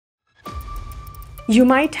You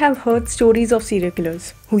might have heard stories of serial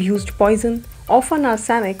killers who used poison, often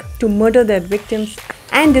arsenic, to murder their victims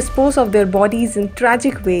and dispose of their bodies in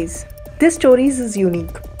tragic ways. This story is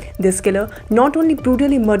unique. This killer not only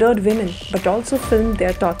brutally murdered women but also filmed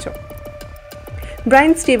their torture.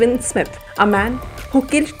 Brian Steven Smith, a man who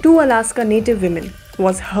killed 2 Alaska Native women,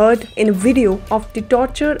 was heard in a video of the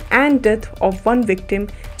torture and death of one victim,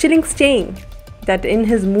 chilling saying that in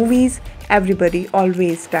his movies, everybody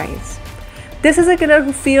always dies. This is a killer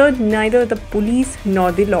who feared neither the police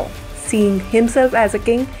nor the law, seeing himself as a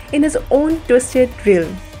king in his own twisted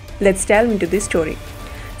realm. Let's delve into this story.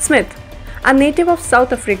 Smith, a native of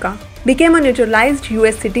South Africa, became a naturalized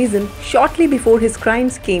US citizen shortly before his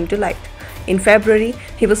crimes came to light. In February,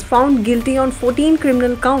 he was found guilty on 14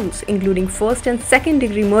 criminal counts, including first and second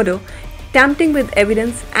degree murder, tampering with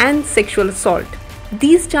evidence, and sexual assault.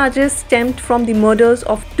 These charges stemmed from the murders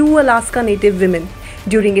of 2 Alaska Native women.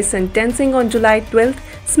 During his sentencing on July 12th,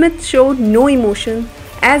 Smith showed no emotion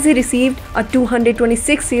as he received a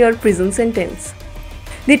 226-year prison sentence.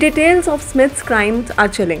 The details of Smith's crimes are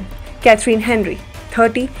chilling. Kathleen Henry,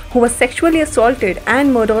 30, who was sexually assaulted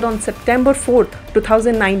and murdered on September 4,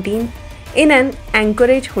 2019 in an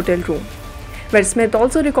Anchorage hotel room, where Smith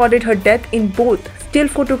also recorded her death in both still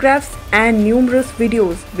photographs and numerous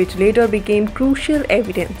videos, which later became crucial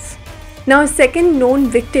evidence. Now, a second known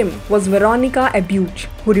victim was Veronica Abouchuk,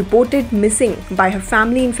 who reported missing by her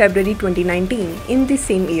family in February 2019 in the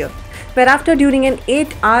same year, whereafter during an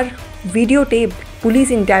 8-hour videotaped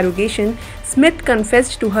police interrogation, Smith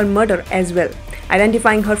confessed to her murder as well,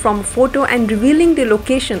 identifying her from a photo and revealing the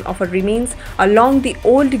location of her remains along the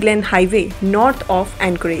Old Glen Highway north of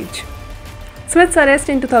Anchorage. Smith's arrest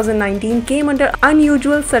in 2019 came under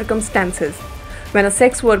unusual circumstances when a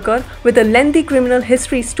sex worker with a lengthy criminal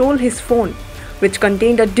history stole his phone, which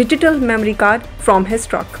contained a digital memory card from his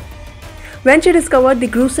truck. When she discovered the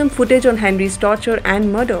gruesome footage on Henry's torture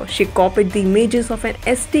and murder, she copied the images of an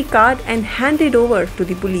SD card and handed over to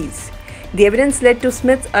the police. The evidence led to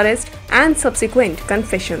Smith's arrest and subsequent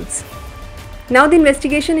confessions. Now, the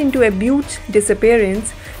investigation into Abouchuk's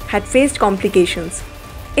disappearance had faced complications.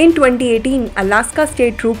 In 2018, Alaska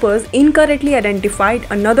state troopers incorrectly identified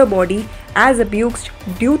another body as Abouchuk's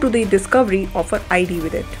due to the discovery of her ID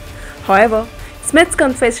with it. However, Smith's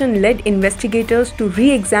confession led investigators to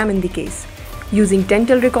re-examine the case. Using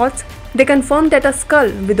dental records, they confirmed that a skull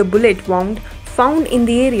with a bullet wound found in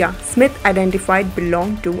the area Smith identified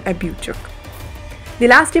belonged to Abouchuk. The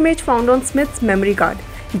last image found on Smith's memory card,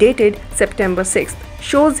 dated September 6th,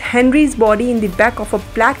 shows Henry's body in the back of a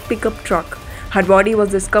black pickup truck. Her body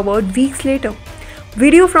was discovered weeks later.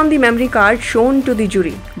 Video from the memory card shown to the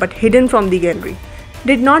jury, but hidden from the gallery,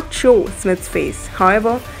 did not show Smith's face.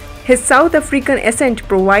 However, his South African accent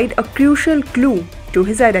provided a crucial clue to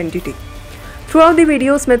his identity. Throughout the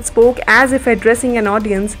video, Smith spoke as if addressing an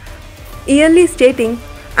audience, eerily stating,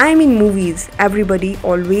 "I'm in movies, everybody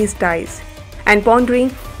always dies," and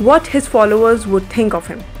pondering what his followers would think of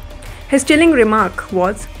him. His chilling remark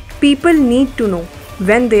was, "People need to know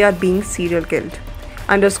when they are being serial killed,"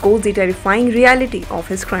 underscores the terrifying reality of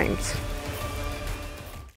his crimes.